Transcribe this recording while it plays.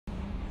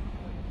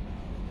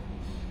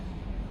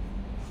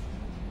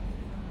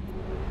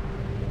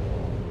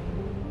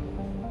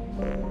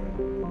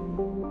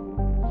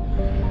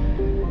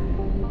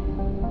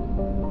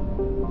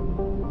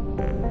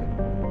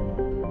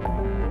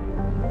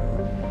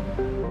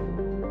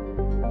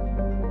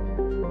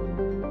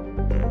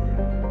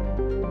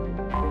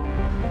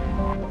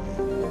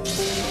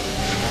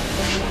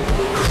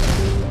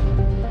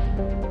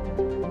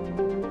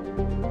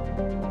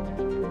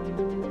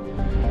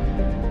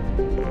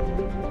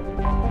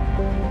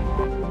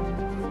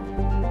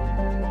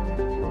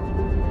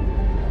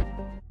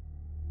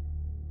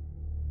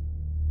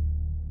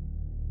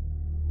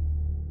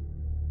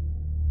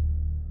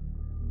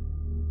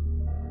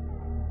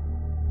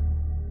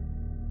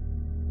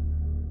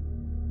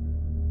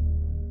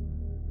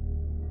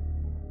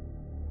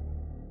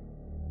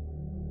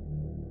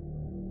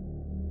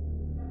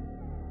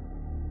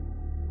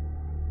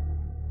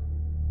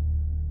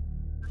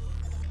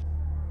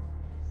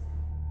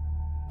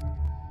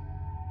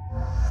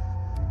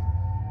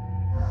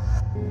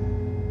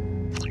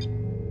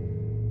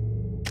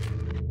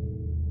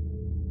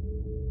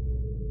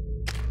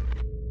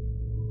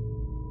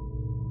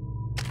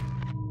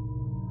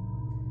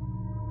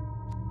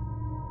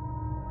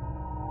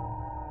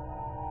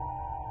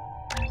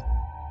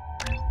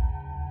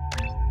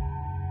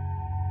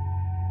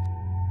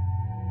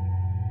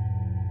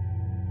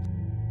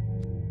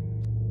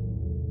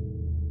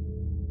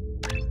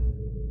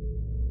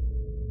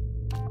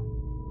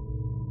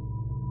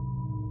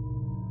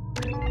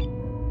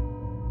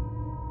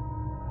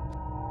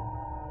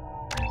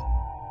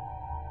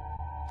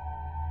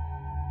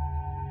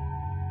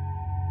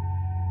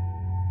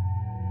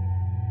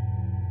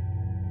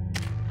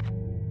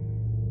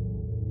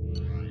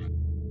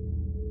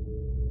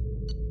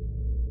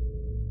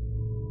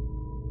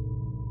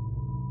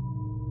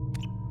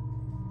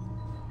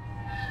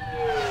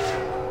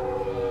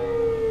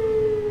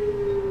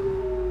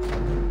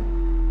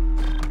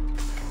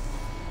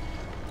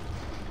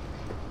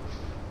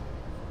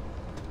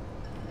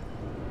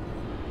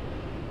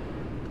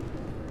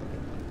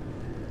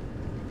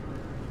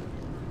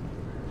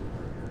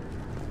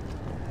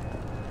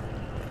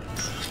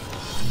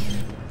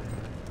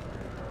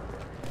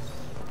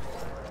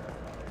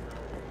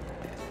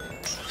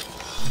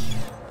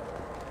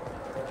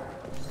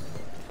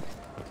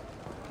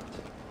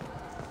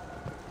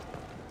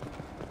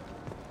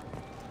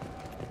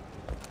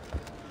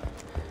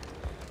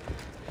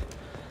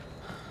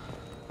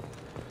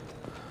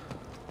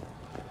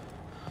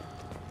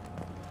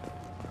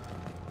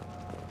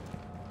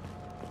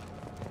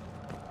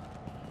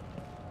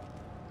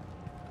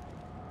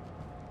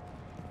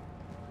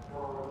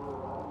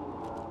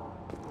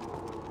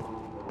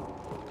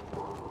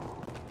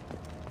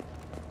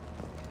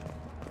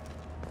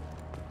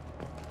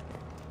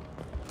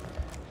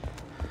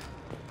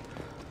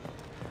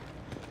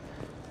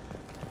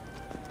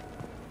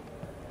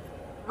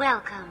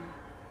Welcome.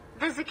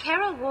 The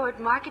Zakera Ward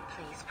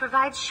Marketplace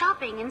provides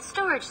shopping and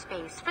storage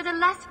space for the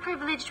less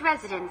privileged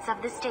residents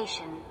of the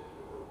station.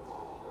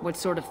 What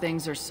sort of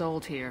things are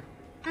sold here?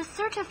 The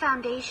Certa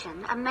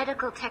Foundation, a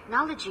medical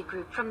technology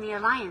group from the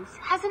Alliance,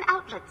 has an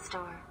outlet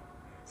store.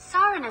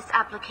 Saranus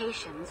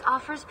Applications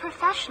offers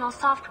professional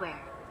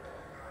software.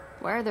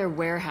 Why are there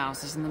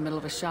warehouses in the middle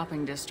of a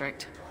shopping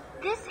district?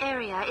 This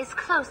area is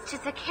close to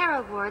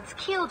Zakera Ward's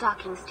Keel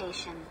docking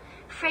station.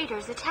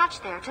 Freighters attach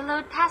there to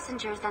load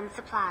passengers and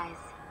supplies.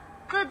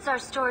 Goods are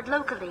stored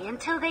locally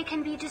until they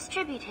can be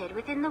distributed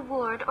within the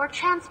ward or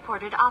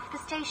transported off the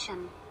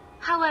station.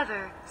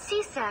 However,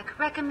 CSEC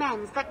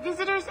recommends that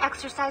visitors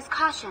exercise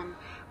caution,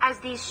 as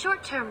these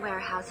short-term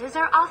warehouses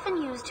are often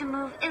used to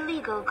move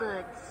illegal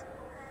goods.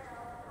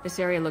 This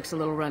area looks a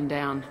little run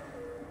down.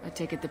 I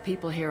take it the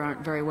people here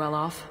aren't very well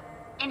off?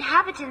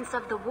 Inhabitants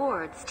of the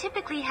wards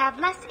typically have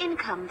less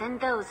income than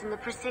those in the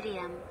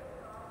Presidium.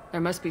 There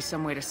must be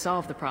some way to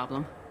solve the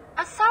problem.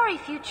 Asari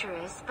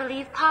futurists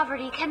believe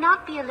poverty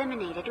cannot be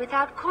eliminated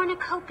without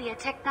cornucopia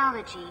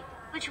technology,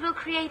 which will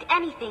create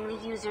anything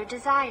the user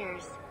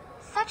desires.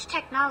 Such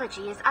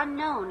technology is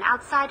unknown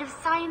outside of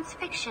science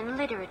fiction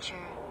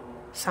literature.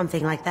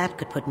 Something like that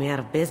could put me out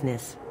of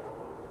business.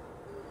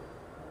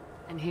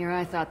 And here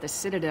I thought the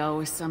Citadel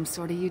was some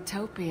sort of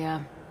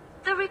utopia.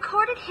 The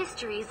recorded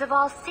histories of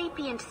all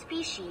sapient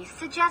species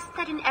suggest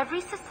that in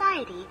every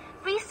society,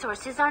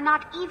 resources are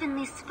not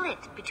evenly split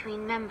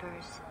between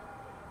members.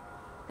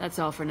 That's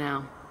all for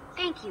now.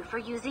 Thank you for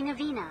using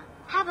Avina.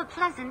 Have a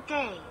pleasant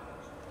day.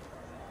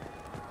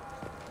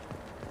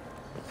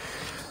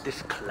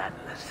 This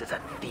clanless is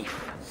a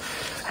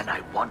thief, and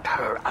I want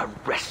her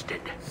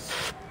arrested.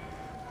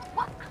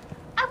 What?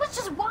 I was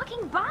just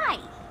walking by.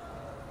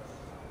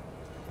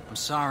 I'm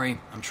sorry.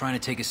 I'm trying to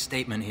take a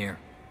statement here.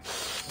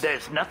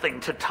 There's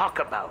nothing to talk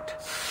about.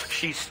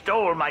 She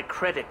stole my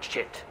credit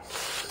chit.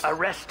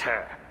 Arrest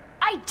her.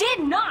 I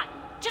did not!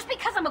 Just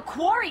because I'm a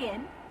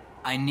Quarian!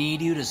 I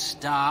need you to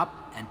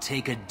stop and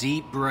take a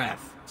deep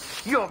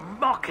breath. You're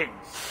mocking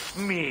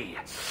me,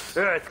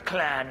 Earth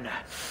Clan.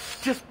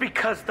 Just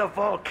because the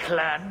Vol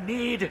Clan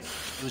need...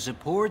 It was a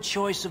poor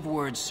choice of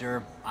words,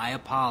 sir. I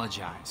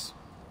apologize.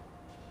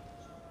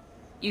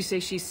 You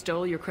say she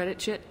stole your credit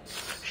chit?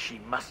 She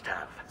must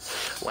have.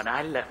 When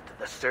I left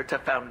the Certa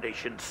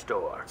Foundation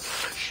store,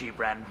 she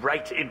ran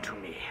right into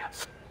me.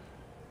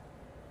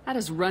 How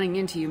does running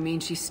into you mean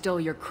she stole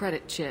your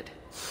credit chit?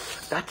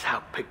 That's how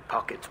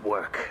pickpockets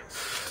work.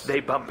 They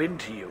bump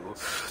into you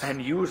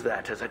and use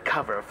that as a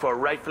cover for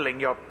rifling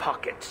your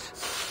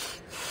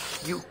pockets.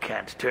 You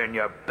can't turn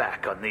your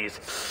back on these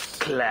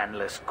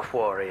clanless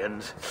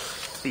Quarians.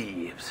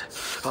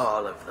 Thieves,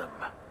 all of them.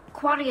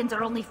 Quarians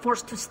are only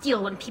forced to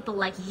steal when people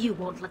like you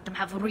won't let them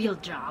have real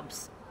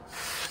jobs.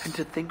 And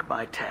to think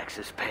my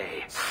taxes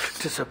pay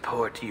to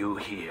support you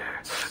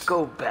here.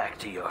 Go back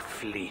to your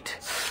fleet,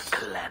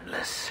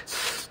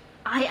 clanless.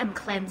 I am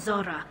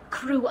Tali'Zorah,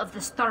 crew of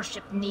the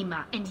starship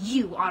Nima, and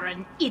you are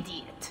an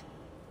idiot.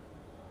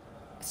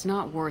 It's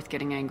not worth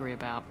getting angry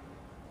about.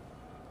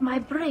 My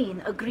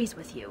brain agrees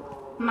with you.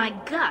 My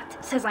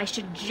gut says I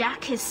should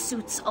jack his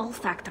suit's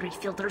olfactory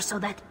filter so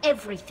that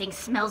everything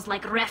smells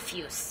like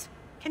refuse.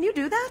 Can you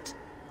do that?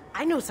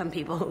 I know some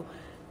people who...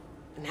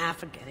 Nah,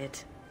 forget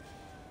it.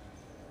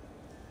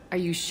 Are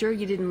you sure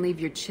you didn't leave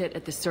your chit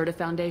at the Certa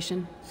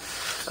Foundation?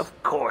 Of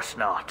course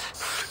not.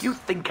 You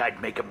think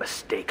I'd make a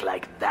mistake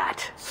like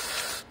that?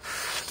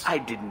 I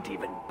didn't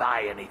even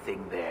buy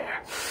anything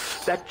there.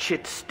 That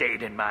chit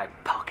stayed in my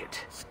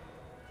pocket.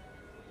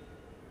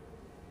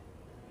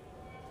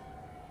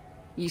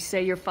 You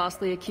say you're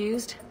falsely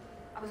accused?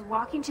 I was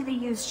walking to the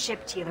used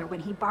ship dealer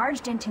when he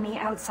barged into me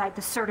outside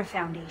the Certa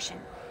Foundation.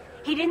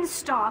 He didn't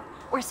stop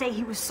or say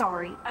he was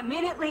sorry. A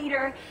minute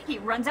later, he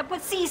runs up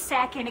with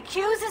C-Sec and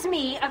accuses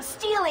me of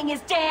stealing his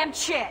damn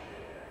chit.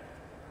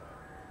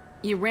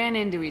 You ran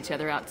into each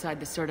other outside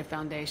the Certa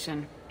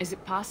Foundation. Is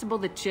it possible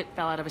the chit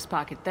fell out of his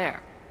pocket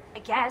there? I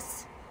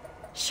guess.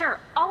 Sure,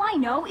 all I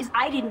know is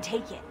I didn't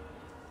take it.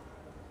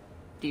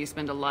 Do you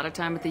spend a lot of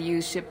time at the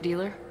used ship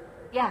dealer?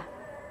 Yeah,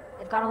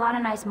 they've got a lot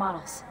of nice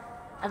models.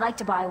 I'd like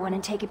to buy one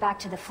and take it back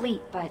to the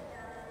fleet, but...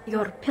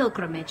 Your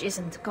pilgrimage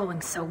isn't going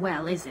so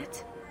well, is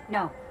it?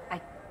 No,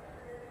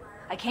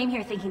 I came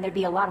here thinking there'd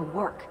be a lot of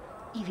work.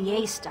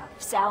 EVA stuff,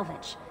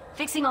 salvage,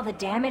 fixing all the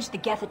damage the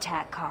Geth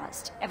attack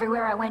caused.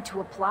 Everywhere I went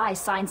to apply,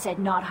 signs said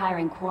not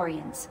hiring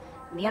Quarians.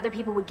 And the other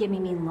people would give me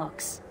mean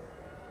looks.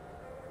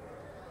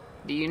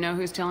 Do you know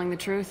who's telling the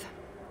truth?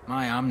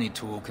 My Omni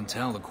tool can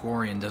tell the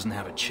Quarian doesn't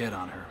have a chit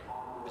on her,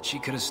 but she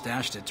could have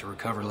stashed it to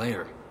recover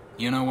later.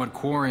 You know what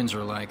Quarians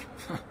are like,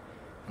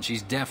 and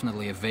she's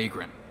definitely a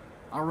vagrant.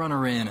 I'll run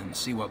her in and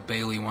see what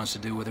Bailey wants to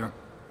do with her.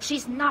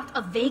 She's not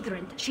a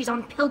vagrant. She's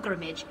on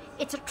pilgrimage.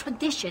 It's a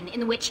tradition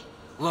in which...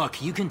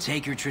 Look, you can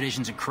take your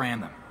traditions and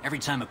cram them. Every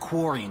time a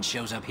Quarian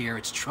shows up here,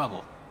 it's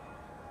trouble.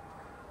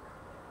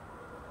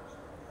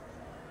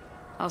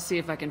 I'll see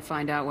if I can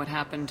find out what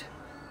happened.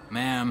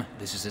 Ma'am,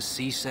 this is a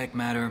C-Sec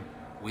matter.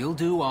 We'll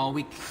do all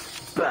we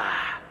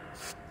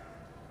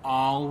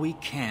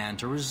can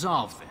to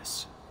resolve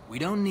this. We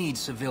don't need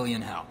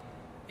civilian help.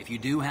 If you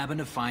do happen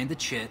to find the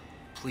chit,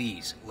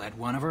 please let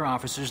one of our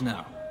officers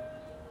know.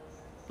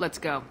 Let's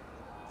go.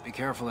 Be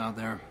careful out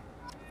there.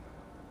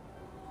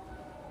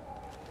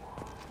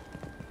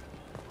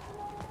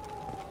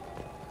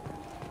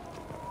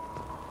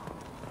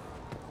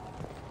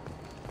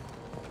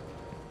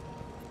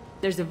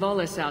 There's a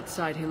Volus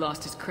outside who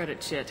lost his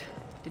credit chit.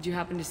 Did you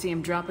happen to see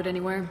him drop it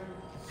anywhere?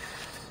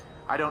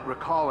 I don't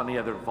recall any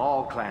other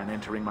Vol clan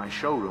entering my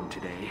showroom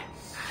today.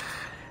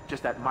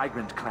 Just that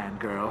migrant clan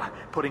girl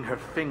putting her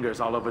fingers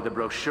all over the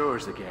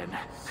brochures again.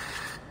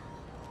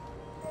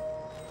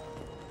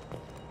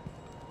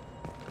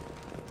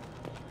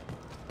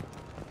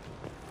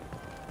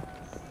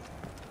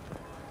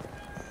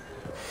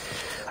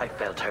 I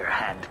felt her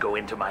hand go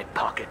into my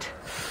pocket.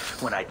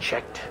 When I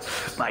checked,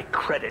 my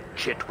credit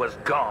chit was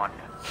gone.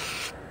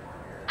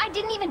 I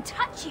didn't even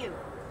touch you!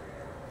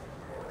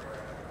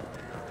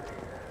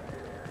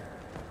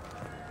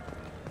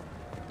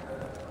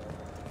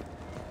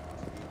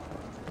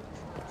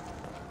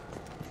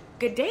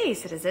 Good day,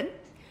 citizen.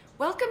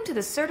 Welcome to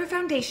the Certa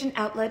Foundation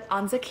outlet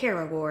on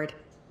Zakera Ward.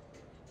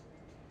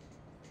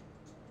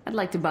 I'd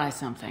like to buy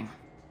something.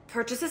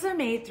 Purchases are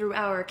made through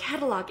our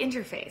catalog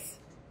interface.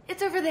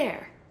 It's over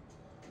there.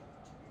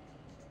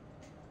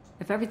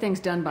 If everything's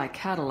done by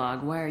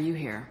catalog, why are you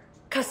here?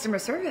 Customer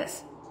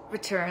service.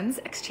 Returns,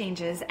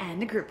 exchanges,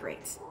 and group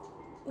rates.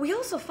 We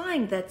also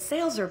find that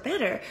sales are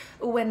better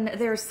when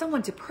there's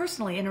someone to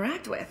personally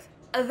interact with.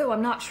 Though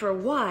I'm not sure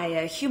why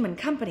a human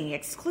company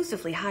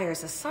exclusively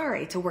hires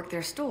Asari to work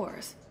their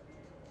stores.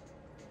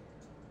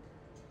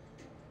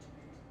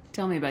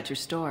 Tell me about your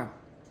store.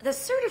 The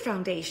Certa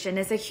Foundation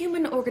is a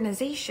human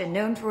organization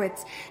known for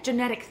its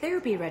genetic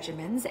therapy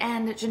regimens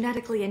and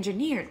genetically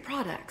engineered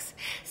products.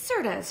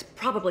 Certa is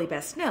probably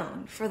best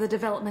known for the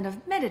development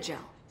of Metagel.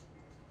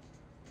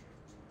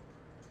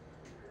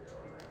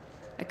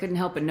 I couldn't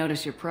help but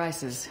notice your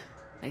prices.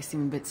 They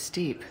seem a bit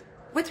steep.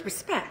 With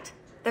respect,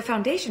 the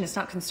Foundation is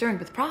not concerned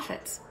with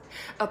profits.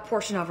 A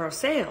portion of our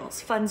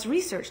sales funds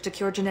research to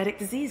cure genetic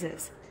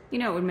diseases. You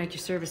know, it would make your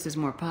services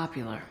more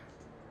popular.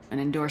 An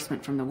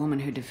endorsement from the woman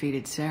who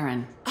defeated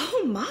Saren.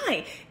 Oh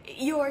my!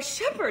 You're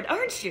Shepard,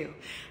 aren't you?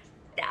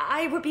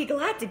 I would be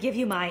glad to give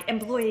you my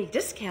employee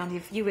discount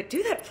if you would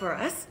do that for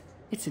us.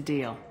 It's a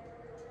deal.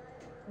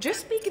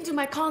 Just speak into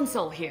my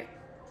console here.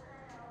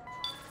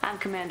 I'm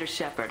Commander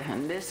Shepard,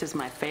 and this is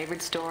my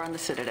favorite store on the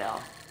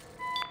Citadel.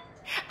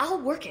 I'll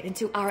work it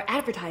into our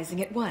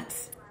advertising at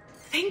once.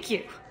 Thank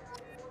you.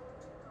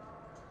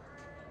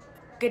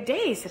 Good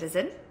day,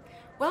 citizen.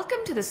 Welcome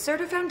to the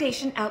Certa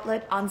Foundation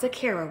outlet on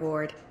Zakera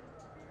Ward.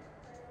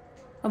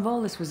 A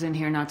Volus was in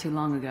here not too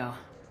long ago.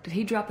 Did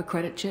he drop a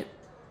credit chip?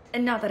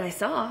 And not that I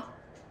saw.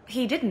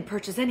 He didn't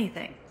purchase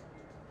anything.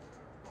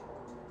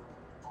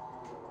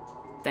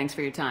 Thanks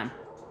for your time.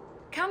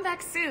 Come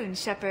back soon,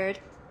 Shepard.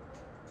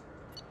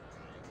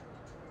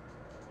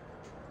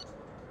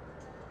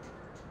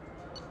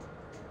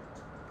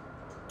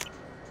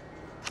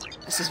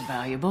 This is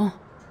valuable.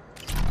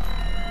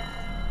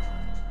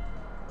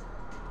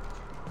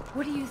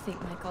 What do you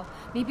think, Michael?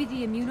 Maybe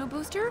the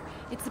immunobooster?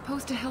 It's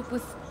supposed to help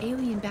with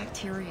alien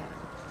bacteria.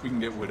 We can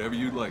get whatever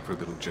you'd like for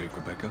little Jake,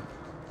 Rebecca.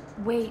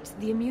 Wait,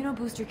 the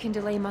immunobooster can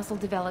delay muscle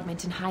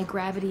development in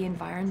high-gravity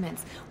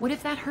environments. What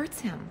if that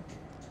hurts him?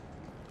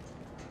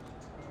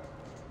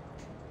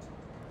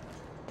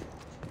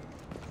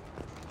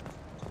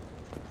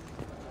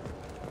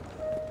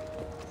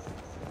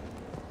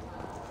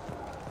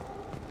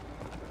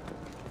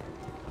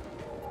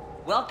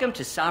 Welcome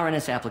to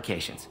Saranus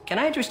Applications. Can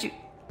I interest you?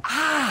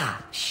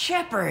 Ah,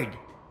 Shepard!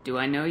 Do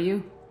I know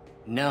you?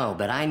 No,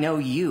 but I know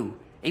you.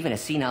 Even a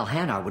senile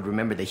Hanar would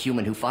remember the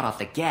human who fought off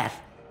the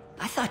Geth.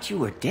 I thought you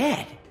were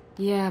dead.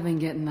 Yeah, I've been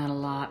getting that a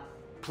lot.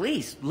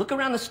 Please, look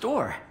around the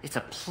store. It's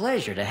a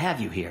pleasure to have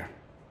you here.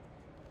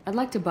 I'd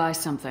like to buy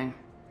something.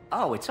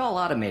 Oh, it's all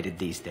automated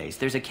these days.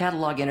 There's a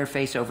catalog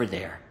interface over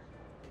there.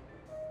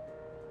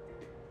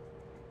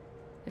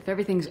 If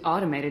everything's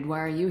automated, why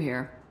are you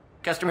here?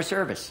 Customer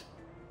service.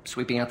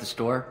 Sweeping out the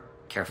store,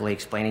 carefully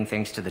explaining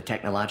things to the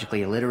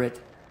technologically illiterate.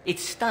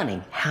 It's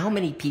stunning how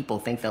many people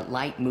think that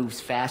light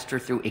moves faster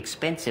through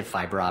expensive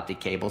fiber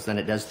optic cables than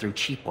it does through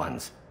cheap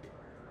ones.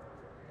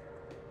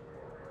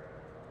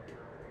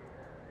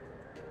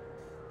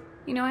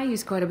 You know, I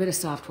use quite a bit of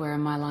software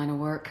in my line of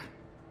work.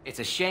 It's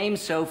a shame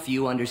so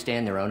few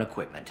understand their own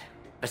equipment.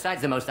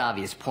 Besides the most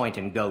obvious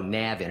point-and-go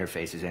nav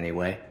interfaces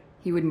anyway.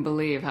 You wouldn't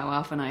believe how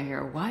often I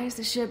hear, "Why is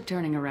the ship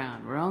turning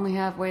around? We're only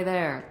halfway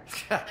there."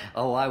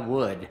 Oh, I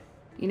would.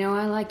 You know,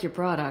 I like your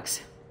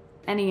products.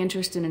 Any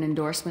interest in an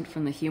endorsement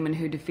from the human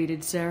who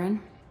defeated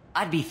Saren?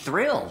 I'd be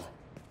thrilled.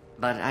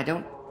 But I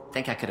don't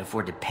think I could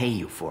afford to pay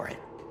you for it.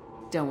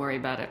 Don't worry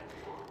about it.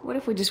 What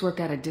if we just work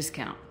out a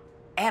discount?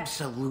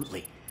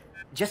 Absolutely.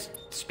 Just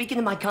speak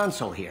into my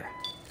console here.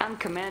 I'm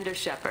Commander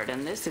Shepard,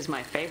 and this is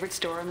my favorite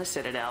store on the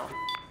Citadel.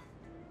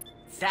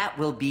 That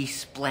will be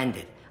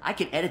splendid. I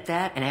can edit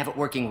that and have it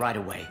working right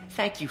away.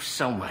 Thank you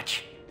so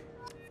much.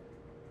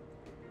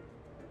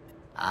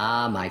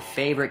 Ah, my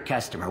favorite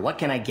customer. What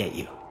can I get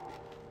you?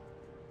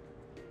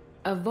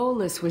 A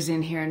Volus was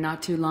in here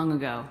not too long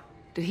ago.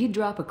 Did he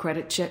drop a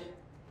credit chip?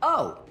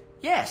 Oh,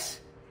 yes.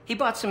 He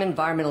bought some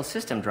environmental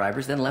system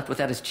drivers, then left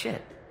without his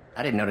chip.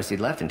 I didn't notice he'd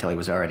left until he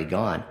was already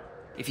gone.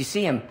 If you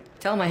see him,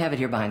 tell him I have it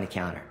here behind the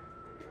counter.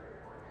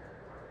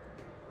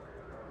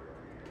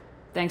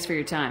 Thanks for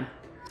your time.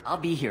 I'll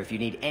be here if you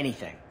need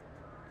anything.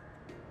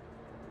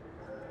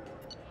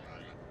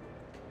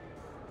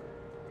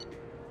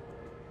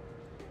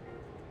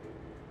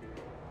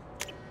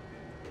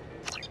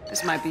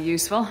 This might be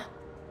useful.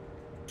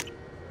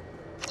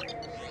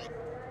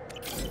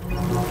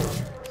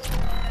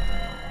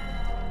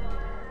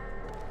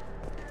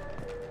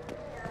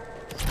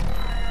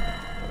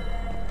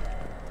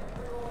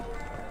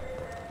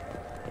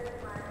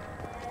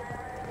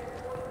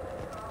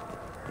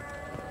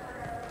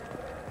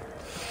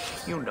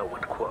 You know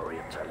what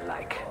Quarians are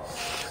like.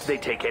 They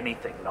take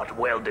anything not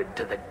welded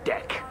to the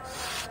deck.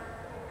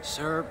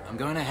 Sir, I'm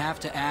going to have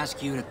to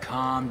ask you to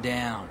calm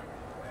down.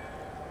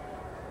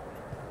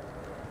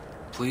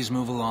 Please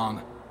move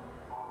along.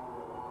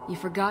 You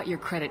forgot your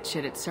credit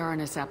chit at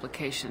Saranus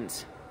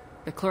Applications.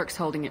 The clerk's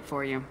holding it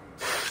for you.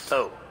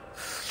 Oh.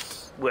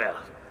 Well,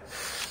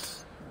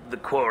 the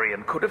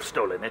Quarian could have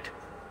stolen it.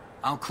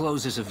 I'll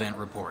close this event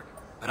report,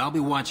 but I'll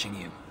be watching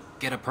you.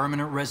 Get a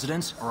permanent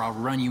residence, or I'll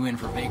run you in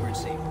for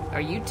vagrancy.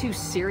 Are you two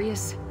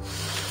serious?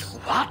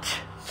 What?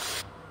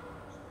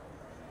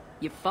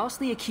 You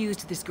falsely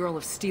accused this girl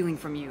of stealing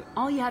from you.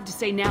 All you have to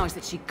say now is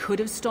that she could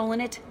have stolen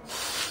it?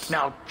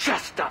 Now,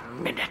 just a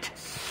minute.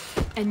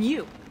 And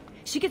you.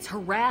 She gets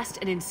harassed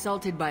and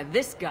insulted by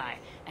this guy,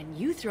 and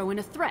you throw in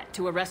a threat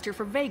to arrest her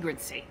for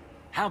vagrancy.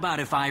 How about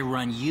if I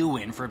run you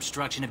in for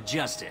obstruction of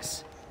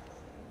justice?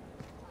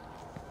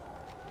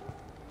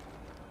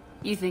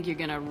 You think you're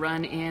gonna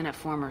run in a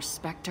former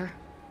Spectre?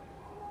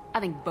 I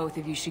think both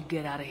of you should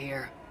get out of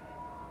here.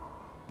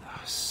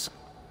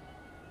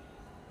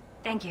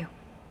 Thank you.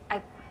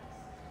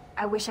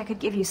 I wish I could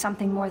give you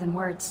something more than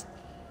words.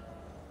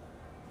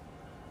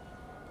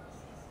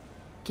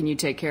 Can you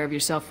take care of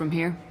yourself from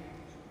here?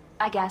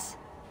 I guess.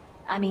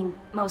 I mean,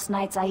 most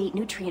nights I eat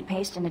nutrient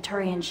paste in a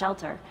Turian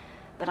shelter,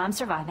 but I'm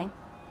surviving.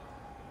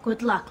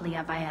 Good luck,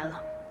 Lia'Vael.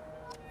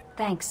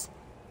 Thanks.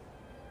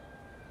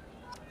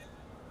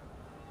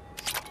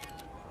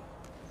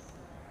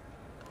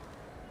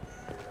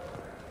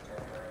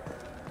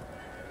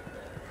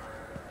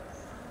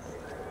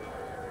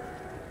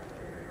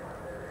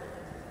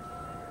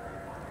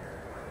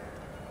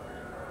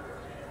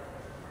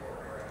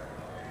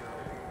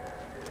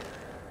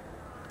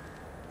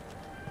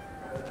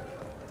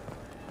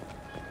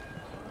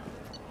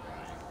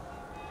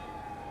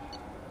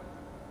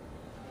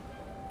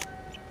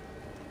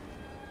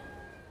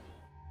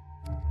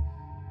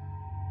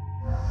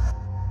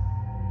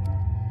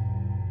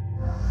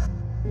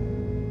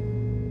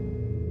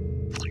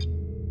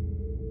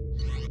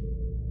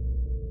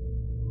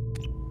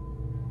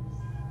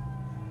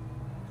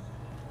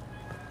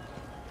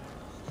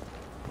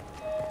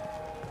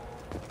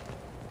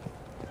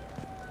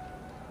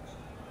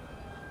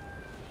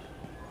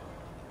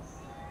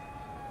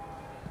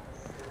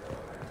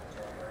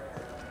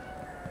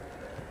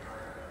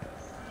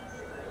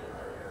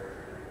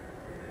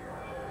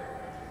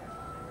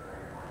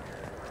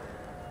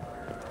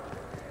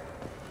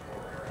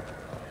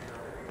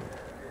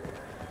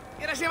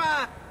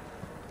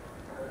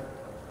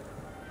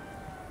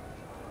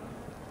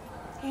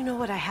 You know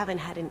what I haven't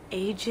had in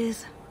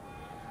ages?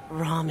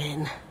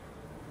 Ramen.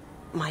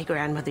 My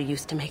grandmother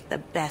used to make the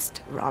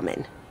best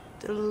ramen.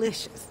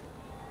 Delicious.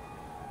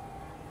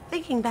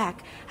 Thinking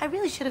back, I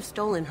really should have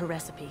stolen her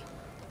recipe.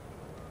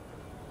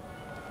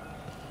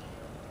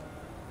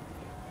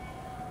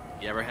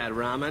 You ever had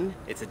ramen?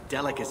 It's a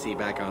delicacy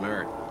back on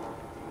Earth.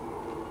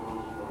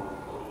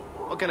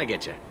 What can I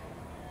get you?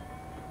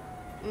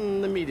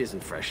 The meat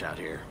isn't fresh out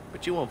here,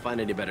 but you won't find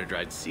any better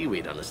dried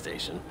seaweed on the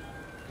station.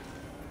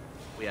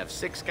 We have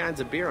 6 kinds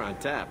of beer on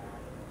tap.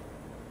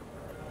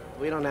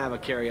 We don't have a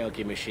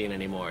karaoke machine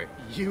anymore.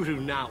 You do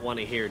not want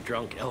to hear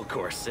drunk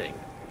Elcor sing.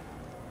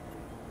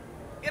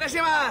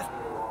 Irashimasu!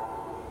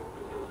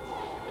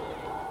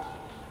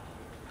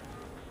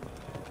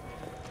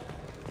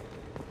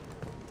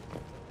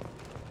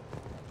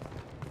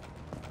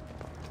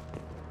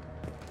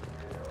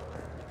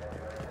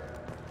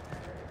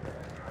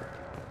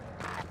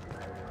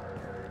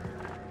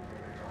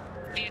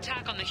 The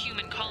attack on the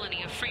human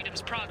colony of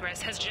Freedom's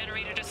Progress has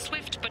generated a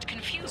swift but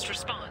confused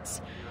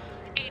response.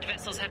 Aid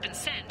vessels have been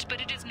sent,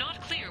 but it is not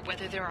clear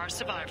whether there are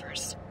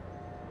survivors.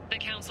 The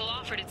Council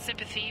offered its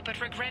sympathy, but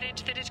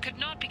regretted that it could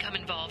not become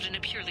involved in a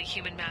purely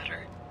human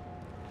matter.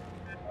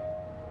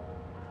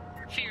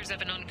 Fears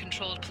of an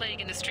uncontrolled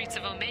plague in the streets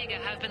of Omega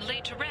have been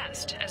laid to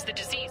rest, as the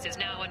disease is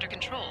now under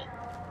control.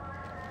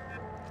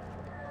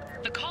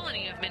 The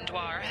colony of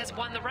Mindwar has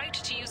won the right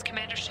to use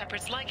Commander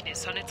Shepard's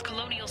likeness on its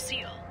colonial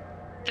seal.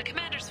 The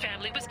commander's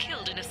family was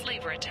killed in a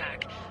slaver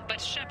attack,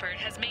 but Shepard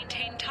has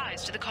maintained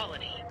ties to the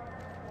colony.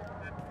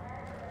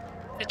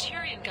 The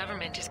Turian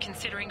government is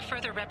considering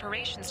further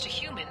reparations to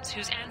humans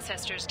whose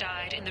ancestors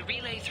died in the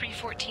Relay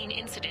 314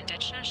 incident at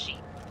Shashi.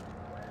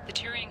 The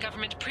Turian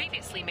government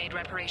previously made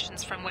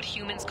reparations from what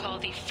humans call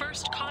the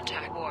First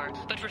Contact War,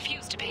 but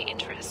refused to pay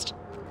interest.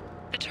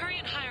 The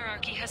Turian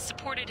hierarchy has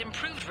supported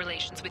improved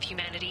relations with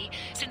humanity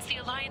since the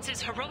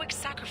Alliance's heroic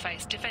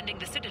sacrifice defending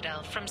the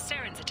Citadel from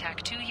Saren's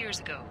attack 2 years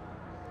ago.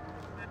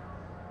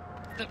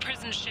 The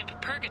prison ship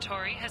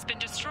Purgatory has been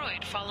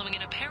destroyed following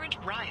an apparent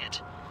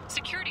riot.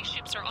 Security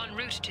ships are en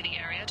route to the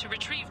area to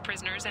retrieve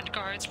prisoners and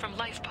guards from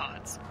life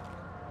pods.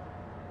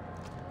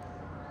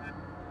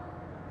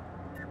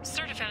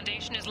 Certa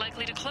Foundation is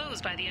likely to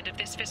close by the end of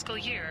this fiscal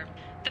year.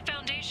 The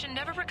Foundation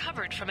never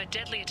recovered from a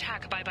deadly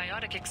attack by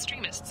biotic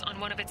extremists on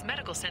one of its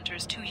medical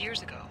centers 2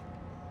 years ago.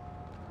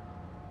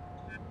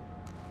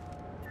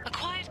 A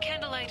quiet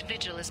candlelight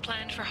vigil is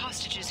planned for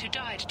hostages who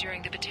died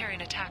during the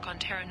Batarian attack on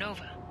Terra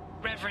Nova.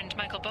 Reverend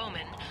Michael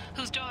Bowman,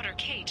 whose daughter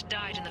Kate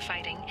died in the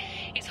fighting,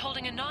 is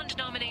holding a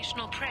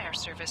non-denominational prayer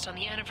service on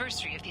the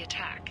anniversary of the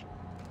attack.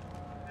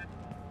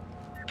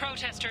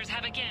 Protesters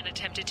have again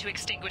attempted to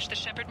extinguish the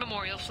Shepard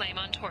Memorial flame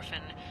on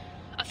Torfin.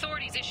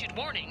 Authorities issued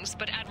warnings,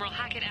 but Admiral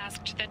Hackett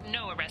asked that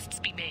no arrests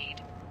be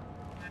made.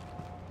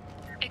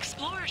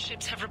 Explorer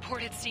ships have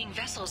reported seeing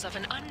vessels of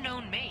an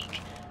unknown make,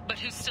 but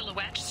whose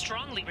silhouette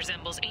strongly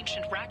resembles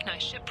ancient Rachni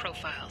ship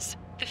profiles.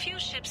 The few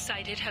ships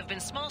sighted have been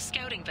small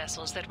scouting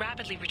vessels that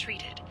rapidly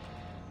retreated.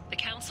 The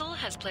Council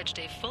has pledged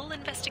a full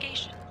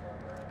investigation.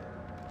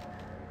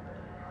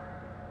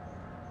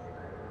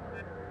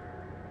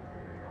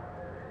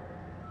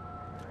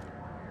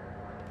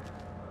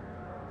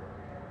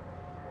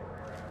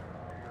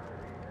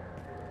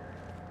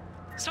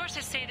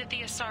 Sources say that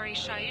the Asari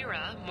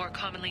Shaira, more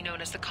commonly known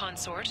as the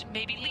Consort,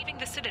 may be leaving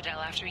the Citadel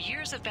after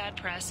years of bad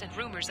press and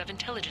rumors of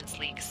intelligence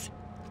leaks.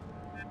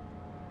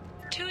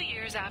 2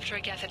 years after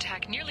a Geth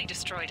attack nearly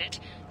destroyed it,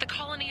 the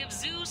colony of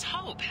Zoo's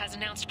Hope has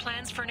announced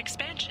plans for an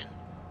expansion.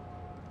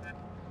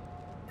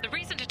 The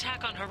recent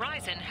attack on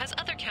Horizon has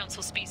other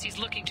Council species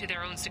looking to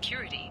their own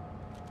security.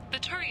 The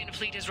Turian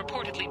fleet is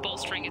reportedly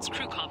bolstering its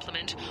crew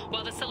complement,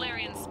 while the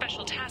Solarian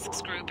Special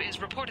Tasks Group is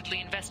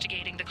reportedly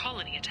investigating the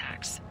colony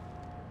attacks.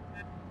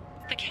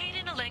 The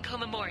Kaden Alenko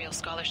Memorial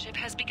Scholarship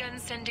has begun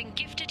sending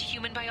gifted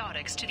human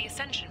biotics to the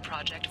Ascension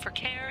Project for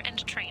care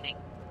and training.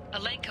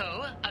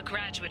 Alenko, a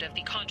graduate of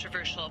the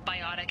controversial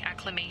Biotic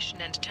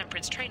Acclimation and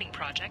Temperance Training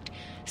Project,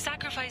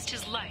 sacrificed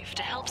his life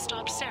to help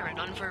stop Saren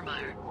on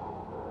Vermeer.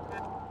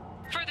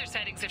 Further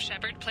sightings of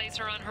Shepard place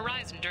her on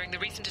Horizon during the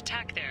recent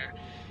attack there.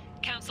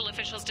 Council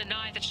officials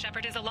deny that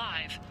Shepard is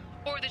alive,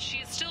 or that she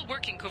is still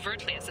working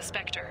covertly as a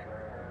Spectre.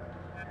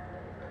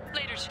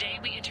 Later today,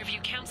 we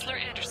interview Counselor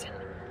Anderson.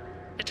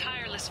 The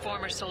tireless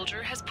former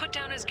soldier has put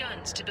down his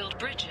guns to build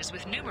bridges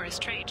with numerous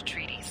trade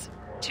treaties.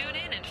 Tune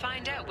in and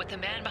find out what the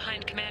man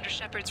behind Commander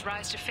Shepard's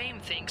rise to fame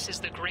thinks is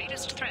the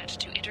greatest threat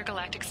to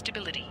intergalactic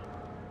stability.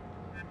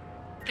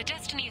 The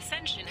Destiny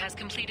Ascension has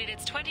completed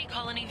its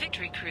 20-colony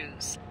victory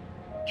cruise.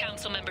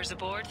 Council members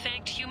aboard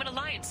thanked Human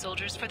Alliance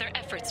soldiers for their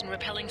efforts in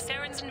repelling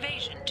Saren's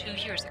invasion 2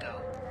 years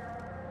ago.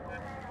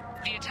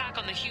 The attack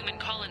on the human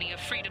colony of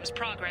Freedom's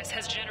Progress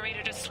has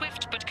generated a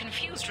swift but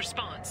confused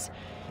response.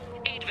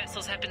 Aid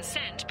vessels have been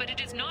sent, but it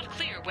is not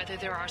clear whether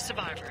there are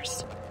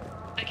survivors.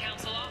 The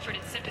Council offered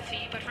its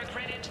sympathy, but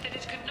regretted that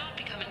it could not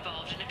become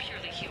involved in a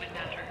purely human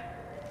matter.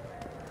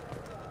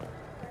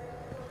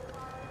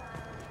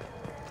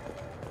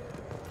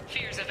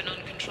 Fears of an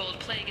uncontrolled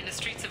plague in the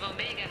streets of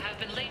Omega have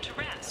been laid to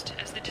rest,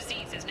 as the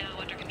disease is now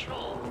under control.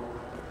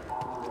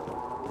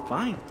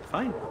 Fine,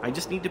 fine. I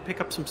just need to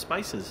pick up some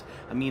spices.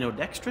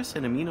 Aminodextrous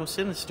and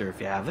aminosinister, if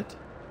you have it.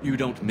 You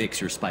don't mix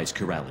your spice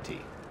chirality.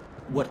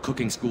 What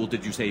cooking school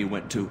did you say you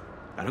went to?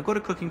 I don't go to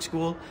cooking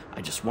school.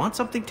 I just want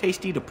something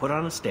tasty to put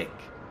on a steak.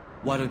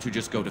 Why don't you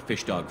just go to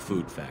Fish Dog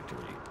Food Factory?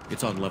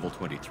 It's on level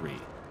 23.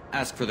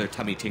 Ask for their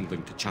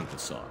tummy-tingling tachanka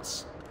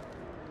sauce.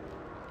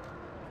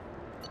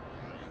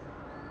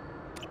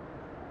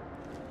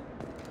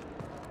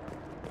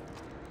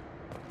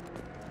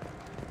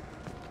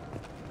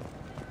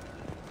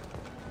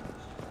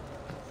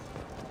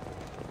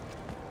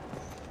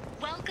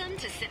 Welcome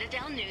to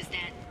Citadel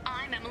Newsnet.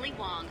 I'm Emily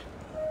Wong.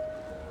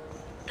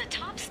 The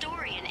top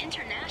story in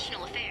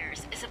international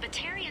affairs is a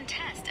Batarian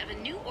test of a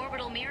new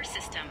orbital mirror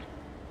system.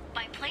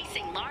 By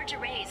placing large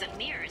arrays of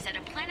mirrors at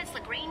a planet's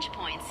Lagrange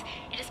points,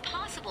 it is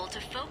possible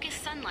to focus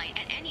sunlight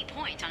at any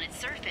point on its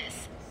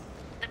surface.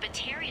 The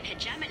Batarian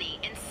hegemony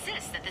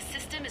insists that the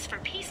system is for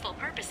peaceful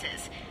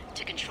purposes,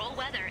 to control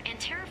weather and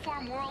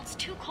terraform worlds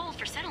too cold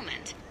for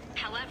settlement.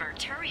 However,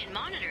 Turian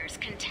monitors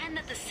contend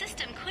that the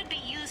system could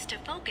be used to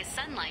focus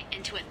sunlight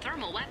into a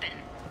thermal weapon.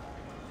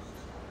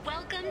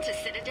 Welcome to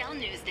Citadel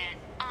Newsnet.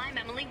 I'm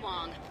Emily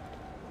Wong.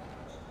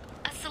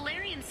 A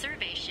Solarian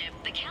survey ship,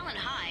 the Callan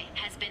High,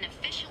 has been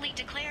officially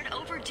declared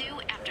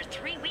overdue after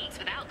 3 weeks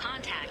without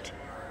contact.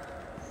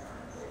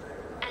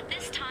 At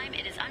this time,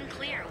 it is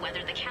unclear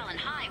whether the Callan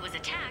High was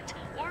attacked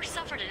or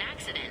suffered an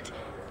accident.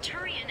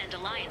 Turian and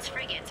Alliance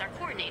frigates are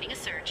coordinating a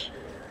search.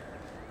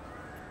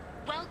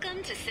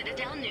 Welcome to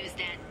Citadel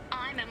Newsnet.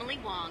 I'm Emily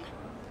Wong.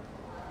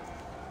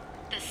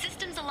 The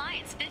Systems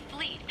Alliance 5th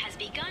Fleet has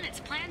begun its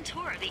planned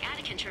tour of the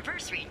Attican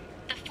Traverse region.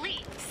 The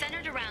fleet,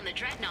 centered around the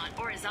dreadnought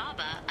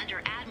Orizaba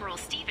under Admiral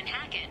Stephen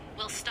Hackett,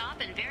 will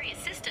stop in various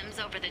systems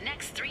over the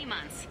next 3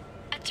 months.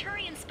 A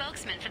Turian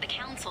spokesman for the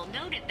Council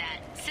noted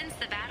that, since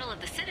the Battle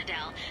of the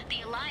Citadel,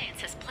 the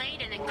Alliance has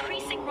played an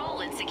increasing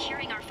role in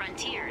securing our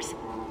frontiers.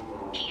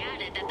 He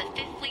added that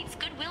the 5th Fleet's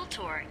Goodwill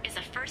Tour is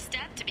a first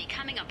step to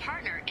becoming a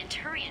partner in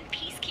Turian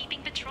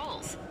peacekeeping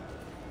patrols.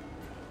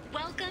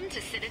 Welcome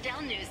to Citadel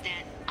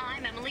Newsnet.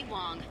 I'm Emily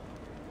Wong.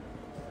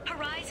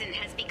 Horizon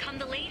has become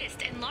the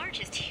latest and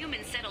largest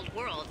human-settled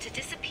world to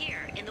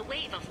disappear in the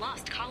wave of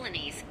lost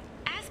colonies.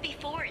 As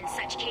before in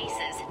such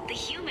cases, the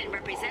human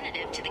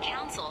representative to the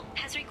Council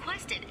has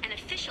requested an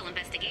official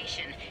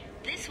investigation.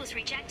 This was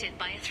rejected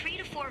by a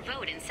 3-to-4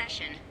 vote in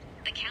session.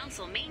 The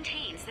Council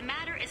maintains the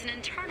matter is an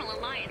internal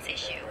Alliance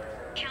issue.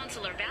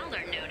 Councilor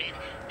Valor noted,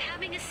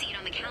 having a seat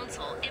on the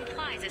Council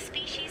implies a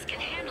species can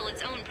handle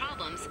its own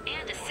problems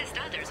and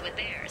assist others with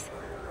theirs.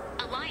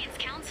 Alliance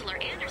Councilor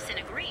Anderson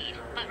agreed,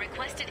 but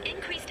requested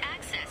increased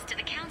access to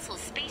the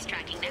Council's space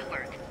tracking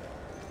network.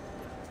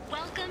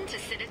 Welcome to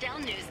Citadel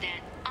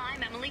Newsnet.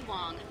 I'm Emily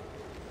Wong.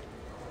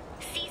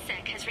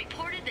 CSEC has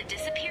reported the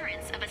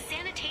disappearance of a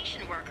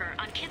sanitation worker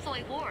on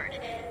Kithoy Ward.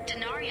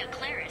 Denaria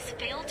Claris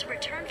failed to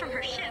return from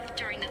her shift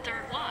during the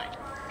 3rd Watch.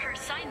 Her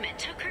assignment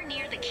took her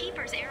near the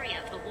Keeper's area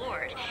of the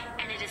ward,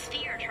 and it is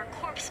feared her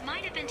corpse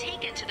might have been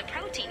taken to the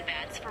protein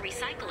vats for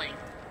recycling.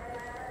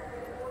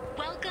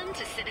 Welcome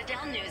to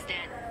Citadel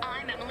Newsnet.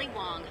 I'm Emily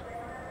Wong.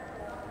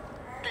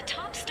 The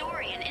top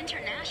story in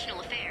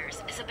international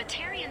affairs is a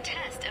Batarian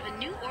test of a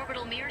new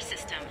orbital mirror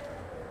system.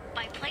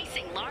 By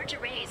placing large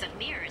arrays of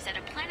mirrors at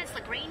a planet's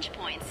Lagrange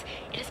points,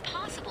 it is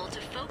possible to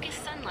focus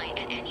sunlight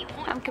at any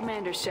point. I'm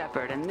Commander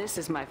Shepard, and this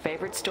is my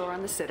favorite store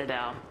on the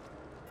Citadel.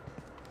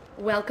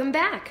 Welcome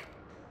back.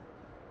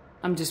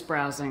 I'm just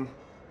browsing.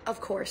 Of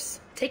course.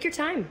 Take your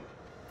time.